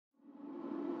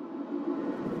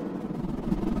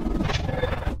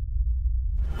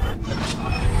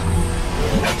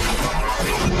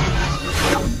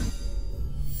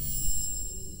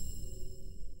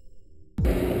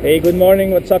Hey, good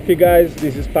morning, what's up you guys?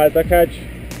 This is Takats.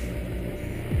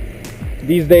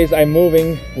 These days I'm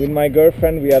moving with my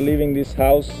girlfriend. We are leaving this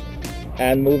house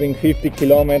and moving 50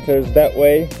 kilometers that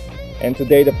way, and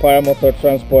today the Paramotor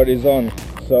transport is on.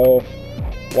 So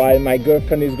while my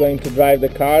girlfriend is going to drive the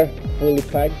car fully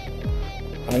packed,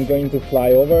 I'm going to fly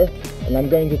over and I'm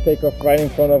going to take off right in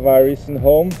front of our recent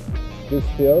home, this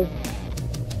field,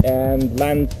 and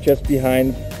land just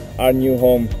behind our new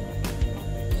home.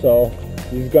 So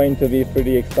this is going to be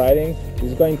pretty exciting.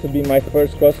 This is going to be my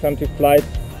first cross-country flight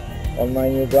on my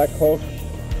new BlackHawk.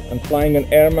 I'm flying an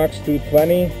AirMax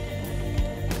 220,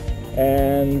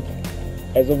 and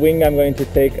as a wing I'm going to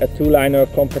take a two-liner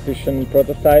competition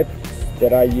prototype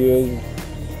that I used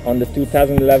on the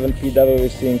 2011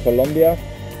 PWC in Colombia.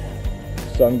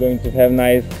 So I'm going to have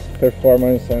nice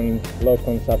performance and low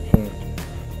consumption.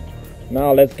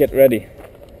 Now let's get ready.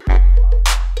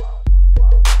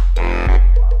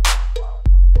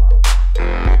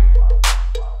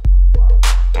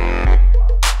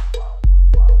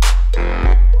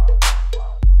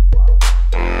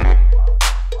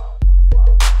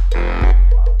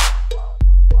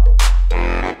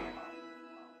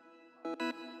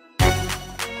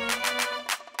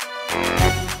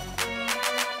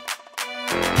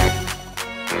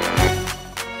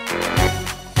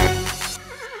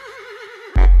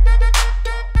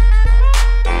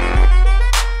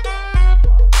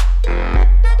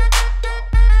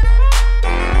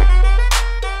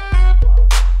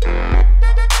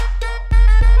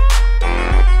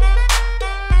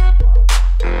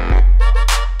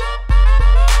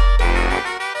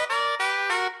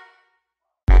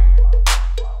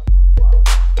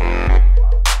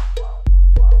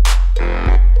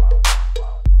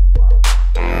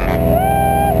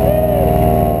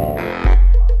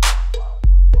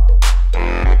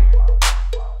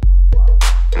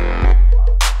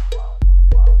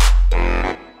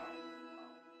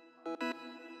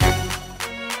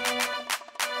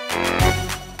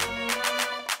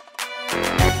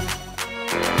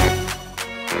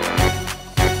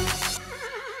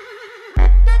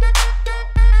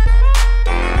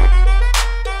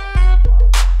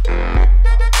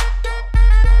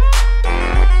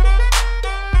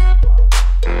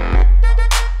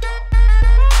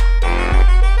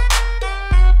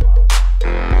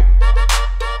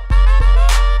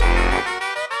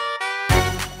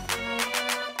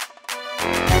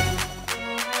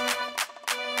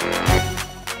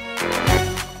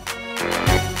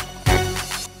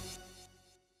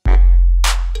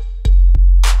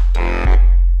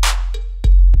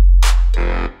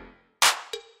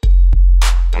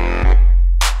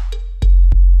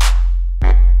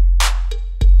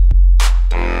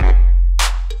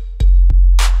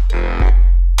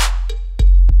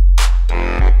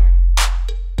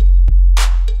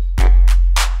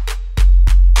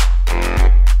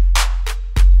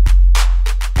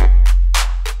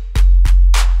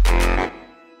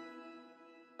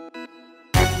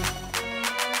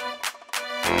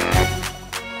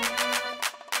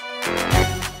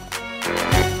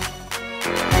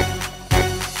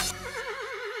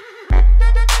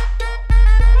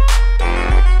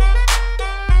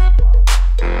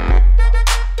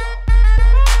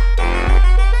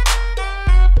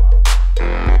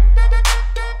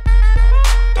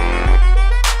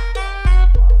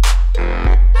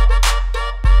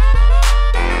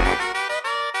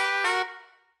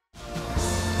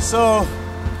 So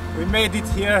we made it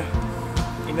here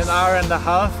in an hour and a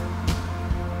half.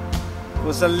 It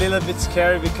was a little bit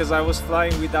scary because I was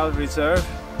flying without reserve,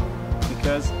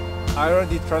 because I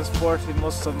already transported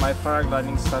most of my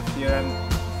paragliding stuff here and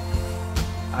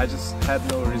I just had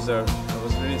no reserve. I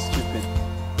was really stupid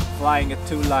flying a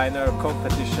two-liner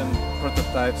competition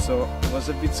prototype, so it was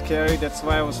a bit scary. That's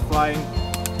why I was flying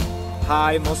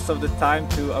high most of the time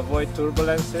to avoid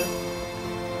turbulences.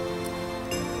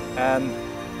 And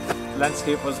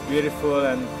landscape was beautiful,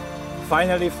 and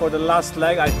finally for the last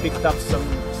leg I picked up some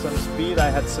speed. I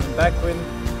had some backwind,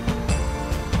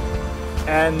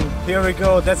 and here we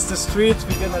go. That's the street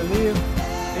we're gonna live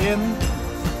in.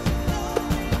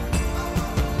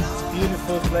 It's a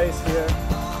beautiful place here.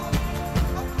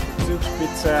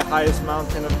 Zugspitze, highest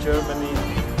mountain of Germany.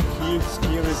 Huge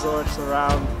ski resorts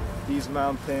around these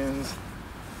mountains,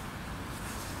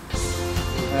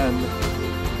 and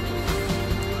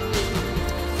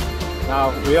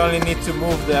now we only need to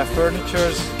move the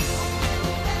furnitures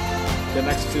the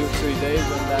next 2-3 days,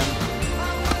 and then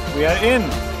we are in.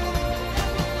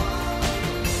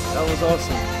 That was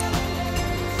awesome.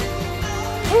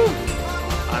 Woo!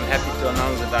 I'm happy to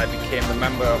announce that I became a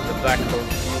member of the BlackHawk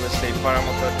USA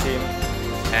Paramotor team,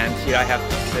 and here I have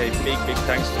say big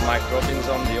thanks to Mike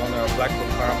Robinson, the owner of BlackHawk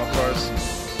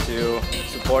Paramotors, to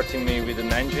supporting me with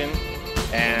an engine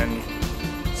and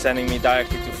sending me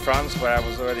directly to France, where I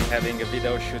was already having a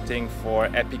video shooting for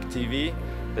Epic TV.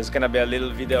 There's gonna be a little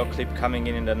video clip coming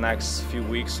in the next few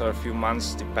weeks or a few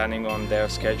months, depending on their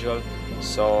schedule,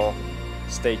 so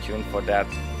stay tuned for that.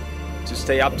 To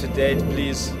stay up to date,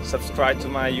 please subscribe to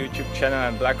my YouTube channel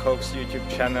and BlackHawk's YouTube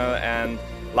channel, and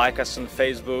like us on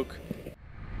Facebook.